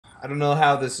I don't know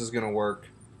how this is going to work.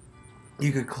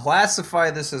 You could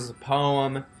classify this as a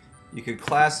poem. You could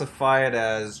classify it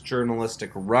as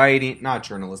journalistic writing. Not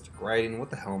journalistic writing.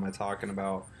 What the hell am I talking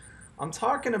about? I'm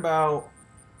talking about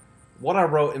what I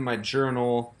wrote in my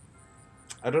journal.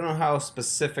 I don't know how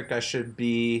specific I should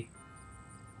be.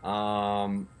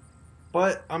 Um,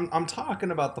 but I'm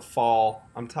talking about the fall.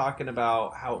 I'm talking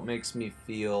about how it makes me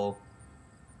feel.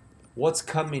 What's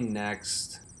coming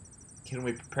next? Can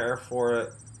we prepare for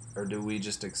it? Or do we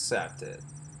just accept it?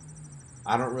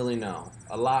 I don't really know.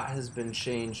 A lot has been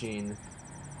changing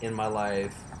in my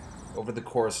life over the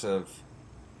course of,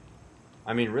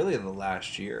 really the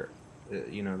last year.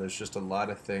 There's just a lot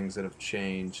of things that have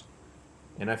changed,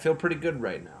 and I feel pretty good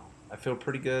right now. I feel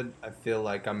pretty good. I feel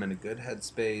like I'm in a good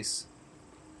headspace.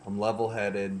 I'm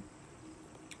level-headed.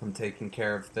 I'm taking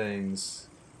care of things.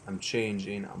 I'm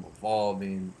changing. I'm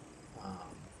evolving.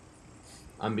 Um,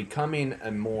 I'm becoming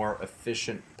a more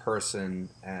efficient person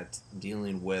at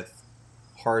dealing with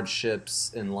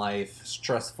hardships in life,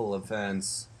 stressful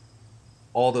events,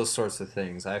 all those sorts of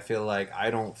things. I feel like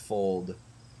I don't fold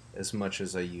as much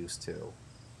as I used to.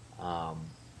 Um,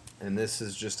 and this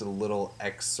is just a little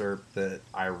excerpt that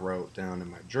I wrote down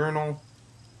in my journal.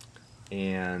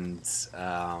 And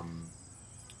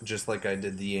just like I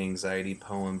did the anxiety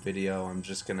poem video, I'm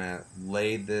just going to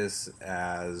lay this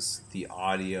as the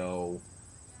audio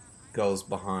goes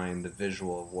behind the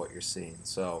visual of what you're seeing.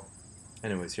 So,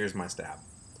 anyways, here's my stab.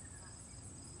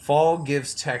 Fall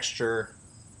gives texture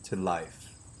to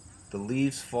life. The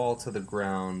leaves fall to the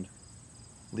ground,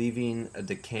 leaving a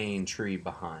decaying tree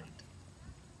behind.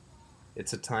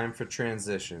 It's a time for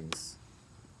transitions.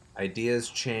 Ideas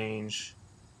change,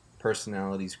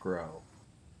 personalities grow.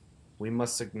 We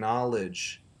must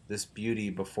acknowledge this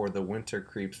beauty before the winter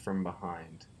creeps from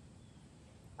behind.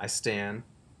 I stand,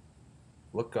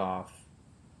 look off,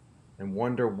 and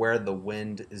wonder where the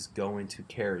wind is going to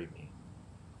carry me.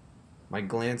 My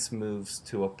glance moves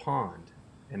to a pond,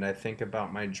 and I think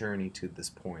about my journey to this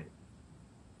point.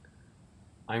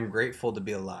 I'm grateful to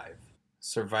be alive,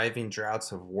 surviving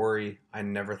droughts of worry I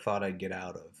never thought I'd get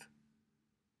out of.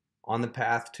 On the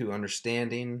path to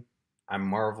understanding, I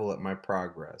marvel at my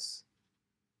progress.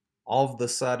 All of the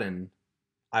sudden,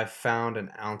 I've found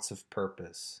an ounce of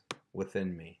purpose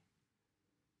within me.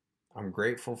 I'm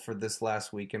grateful for this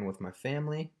last weekend with my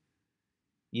family.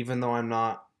 Even though I'm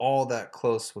not all that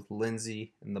close with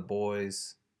Lindsay and the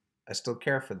boys, I still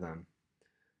care for them.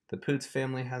 The Poots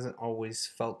family hasn't always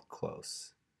felt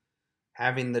close.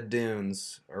 Having the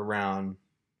Dunes around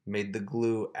made the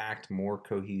glue act more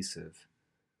cohesive.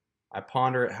 I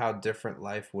ponder at how different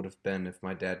life would have been if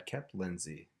my dad kept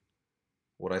Lindsay.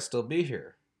 Would I still be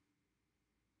here?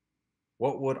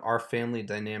 What would our family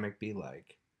dynamic be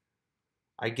like?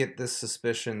 I get this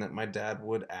suspicion that my dad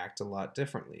would act a lot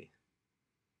differently.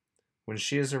 When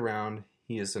she is around,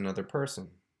 he is another person.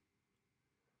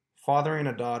 Fathering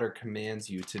a daughter commands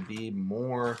you to be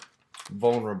more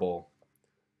vulnerable.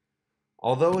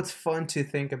 Although it's fun to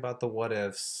think about the what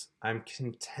ifs, I'm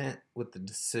content with the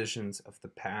decisions of the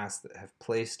past that have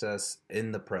placed us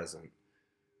in the present.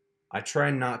 I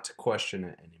try not to question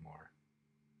it anymore.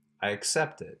 I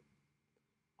accept it.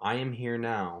 I am here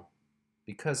now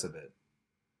because of it.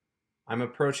 I'm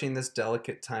approaching this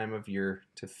delicate time of year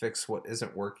to fix what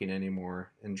isn't working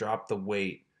anymore and drop the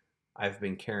weight I've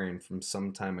been carrying from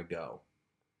some time ago.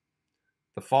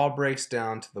 The fall breaks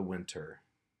down to the winter,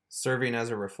 serving as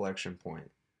a reflection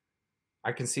point.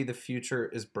 I can see the future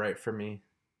is bright for me.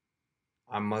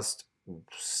 I must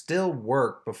still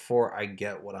work before I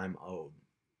get what I'm owed.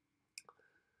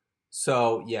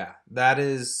 So, yeah, that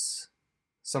is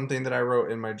something that I wrote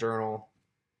in my journal,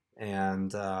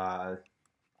 and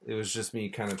it was just me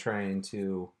kind of trying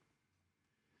to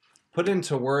put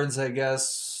into words, I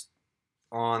guess,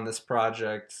 on this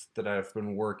project that I've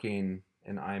been working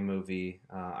in iMovie.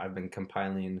 I've been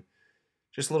compiling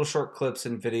just little short clips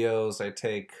and videos I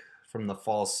take from the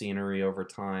fall scenery over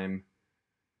time.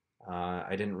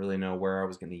 I didn't really know where I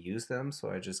was going to use them, so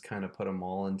I just kind of put them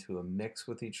all into a mix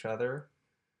with each other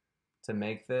to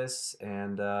make this.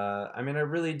 And I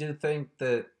really do think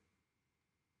that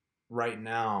right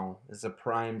now is a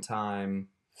prime time,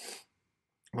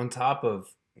 on top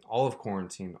of all of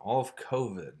quarantine, all of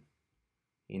COVID.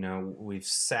 We've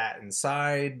sat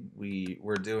inside,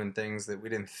 we're doing things that we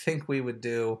didn't think we would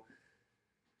do.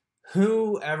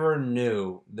 Who ever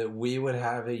knew that we would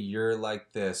have a year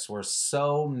like this where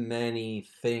so many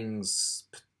things,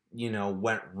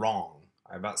 went wrong?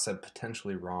 I about said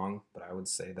potentially wrong, but I would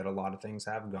say that a lot of things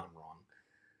have gone wrong.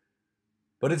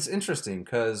 But it's interesting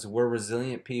because we're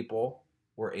resilient people.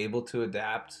 We're able to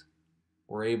adapt.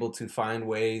 We're able to find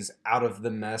ways out of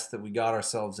the mess that we got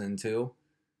ourselves into.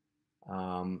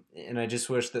 And I just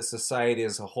wish that society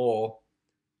as a whole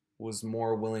was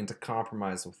more willing to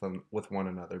compromise with one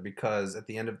another, because at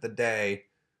the end of the day,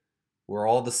 we're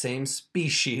all the same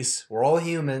species. We're all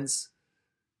humans,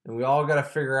 and we all got to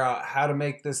figure out how to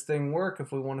make this thing work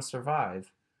if we want to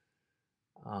survive.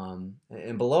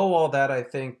 And below all that, I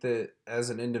think that as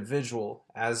an individual,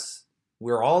 as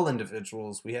we're all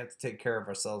individuals, we have to take care of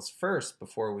ourselves first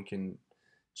before we can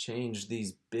change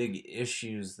these big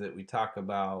issues that we talk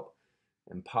about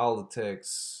in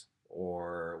politics,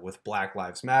 or with Black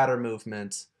Lives Matter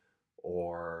movement,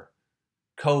 or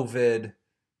COVID.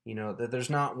 You know, that there's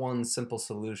not one simple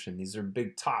solution. These are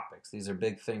big topics. These are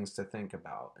big things to think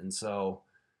about. And so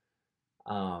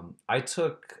I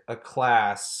took a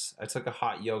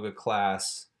hot yoga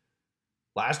class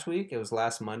last week. It was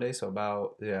last Monday, so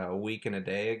about a week and a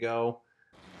day ago.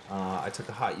 I took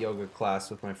a hot yoga class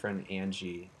with my friend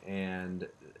Angie, and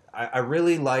I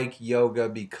really like yoga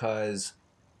because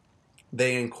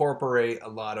they incorporate a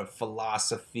lot of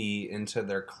philosophy into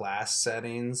their class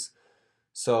settings.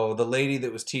 So the lady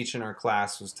that was teaching our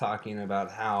class was talking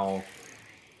about how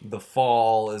the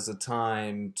fall is a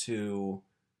time to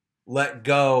let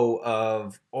go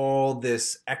of all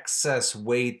this excess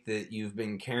weight that you've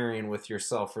been carrying with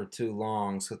yourself for too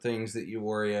long. So things that you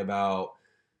worry about,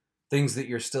 things that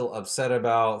you're still upset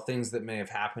about, things that may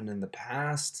have happened in the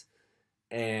past.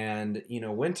 And, you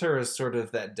know, winter is sort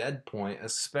of that dead point,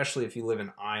 especially if you live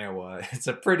in Iowa. It's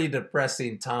a pretty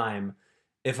depressing time,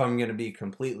 if I'm going to be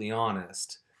completely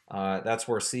honest. That's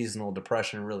where seasonal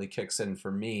depression really kicks in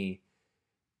for me.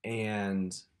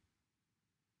 And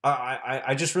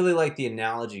I just really like the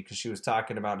analogy, because she was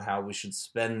talking about how we should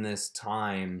spend this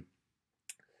time,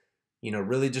 you know,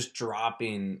 really just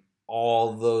dropping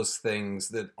all those things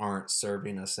that aren't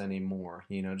serving us anymore,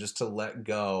 you know, just to let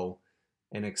go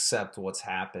and accept what's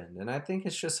happened. And I think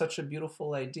it's just such a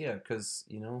beautiful idea, because,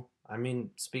 you know, I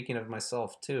mean, speaking of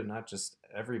myself too, not just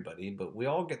everybody, but we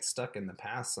all get stuck in the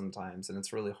past sometimes, and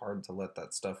it's really hard to let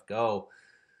that stuff go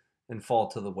and fall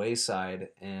to the wayside.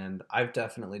 And I've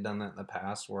definitely done that in the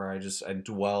past, where I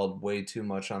dwelled way too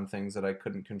much on things that I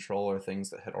couldn't control, or things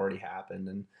that had already happened.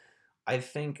 And I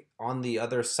think on the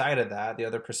other side of that, the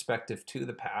other perspective to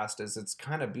the past, is it's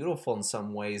kind of beautiful in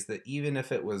some ways, that even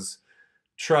if it was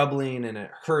troubling and it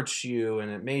hurts you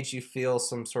and it made you feel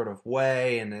some sort of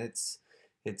way, and it's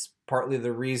partly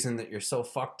the reason that you're so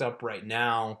fucked up right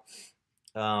now,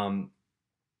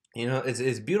 you know,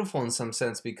 it's beautiful in some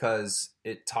sense, because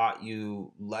it taught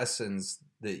you lessons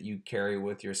that you carry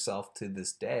with yourself to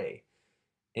this day.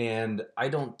 And I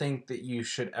don't think that you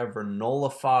should ever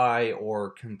nullify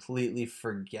or completely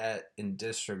forget and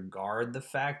disregard the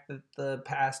fact that the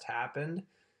past happened.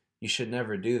 You should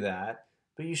never do that.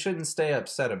 But you shouldn't stay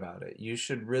upset about it. You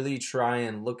should really try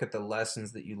and look at the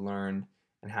lessons that you learned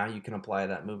and how you can apply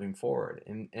that moving forward.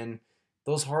 And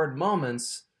those hard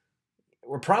moments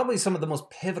were probably some of the most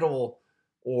pivotal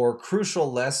or crucial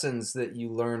lessons that you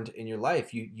learned in your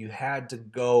life. You had to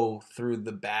go through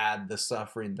the bad, the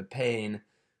suffering, the pain,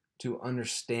 to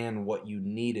understand what you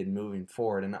needed moving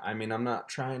forward. And I mean, I'm not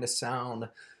trying to sound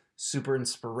super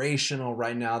inspirational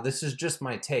right now. This is just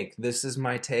my take. This is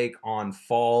my take on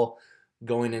fall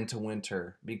going into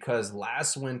winter, because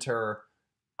last winter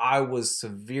I was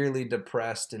severely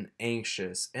depressed and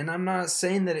anxious. And I'm not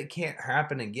saying that it can't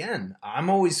happen again.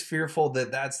 I'm always fearful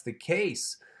that that's the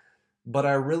case. But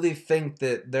I really think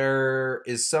that there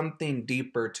is something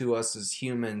deeper to us as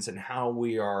humans, and how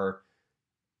we are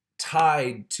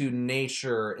tied to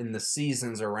nature in the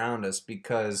seasons around us,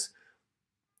 because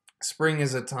spring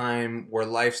is a time where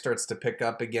life starts to pick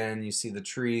up again. You see the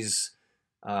trees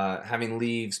having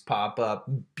leaves pop up,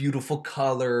 beautiful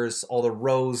colors, all the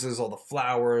roses, all the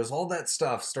flowers, all that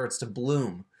stuff starts to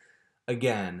bloom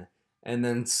again. And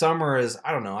then summer is,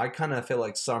 I don't know, I kind of feel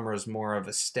like summer is more of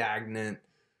a stagnant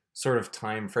sort of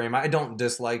time frame. I don't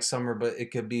dislike summer, but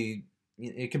it could be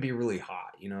really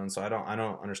hot, you know, and so I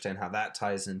don't understand how that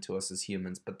ties into us as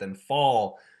humans. But then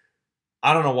fall,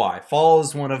 I don't know why. Fall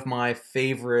is one of my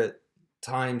favorite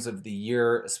times of the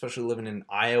year, especially living in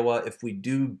Iowa, if we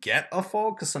do get a fall,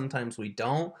 because sometimes we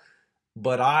don't.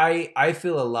 But I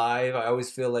feel alive. I always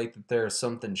feel like that there's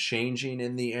something changing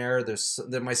in the air.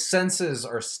 That my senses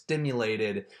are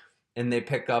stimulated, and they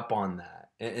pick up on that,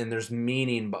 and there's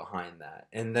meaning behind that.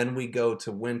 And then we go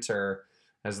to winter,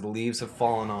 as the leaves have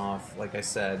fallen off, like I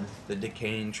said, the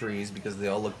decaying trees, because they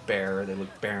all look bare, they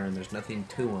look barren, there's nothing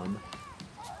to them.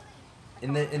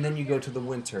 And then you go to the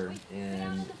winter,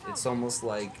 and it's almost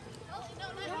like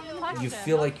you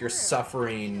feel like you're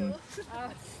suffering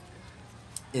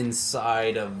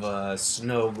inside of a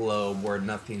snow globe where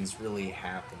nothing's really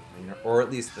happening, or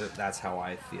at least that's how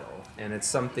I feel. And it's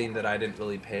something that I didn't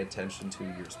really pay attention to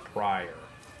years prior,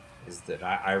 is that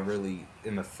I really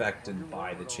am affected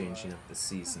by the changing of the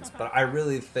seasons. But I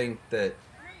really think that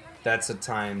that's a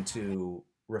time to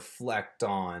reflect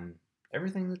on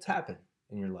everything that's happened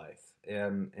in your life,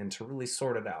 and to really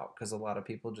sort it out, because a lot of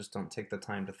people just don't take the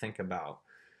time to think about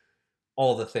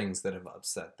all the things that have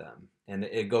upset them, and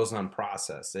it goes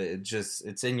unprocessed.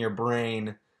 It's in your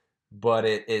brain, but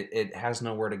it has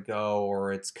nowhere to go,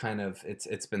 or it's kind of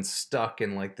it's been stuck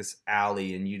in like this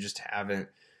alley, and you just haven't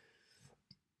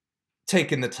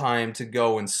taken the time to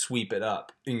go and sweep it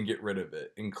up and get rid of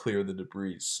it and clear the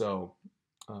debris. So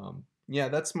yeah,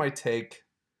 that's my take,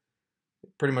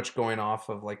 pretty much going off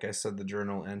of, like I said, the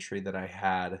journal entry that I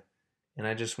had, and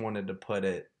I just wanted to put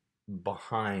it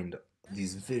behind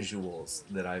these visuals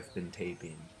that I've been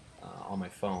taping on my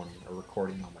phone, or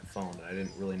recording on my phone, and I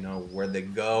didn't really know where they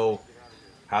go,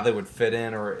 how they would fit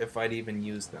in, or if I'd even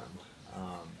use them.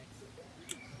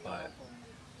 But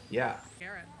yeah.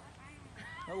 Garrett.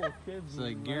 It's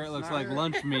like Garrett looks like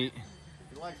lunch meat.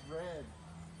 He likes bread.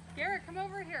 Garrett, come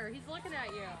over here. He's looking at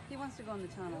you. He wants to go in the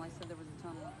tunnel. I said there was a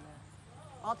tunnel over there.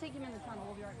 I'll take him in the tunnel.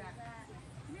 We'll be right back.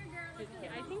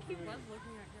 I think he was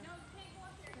looking at you.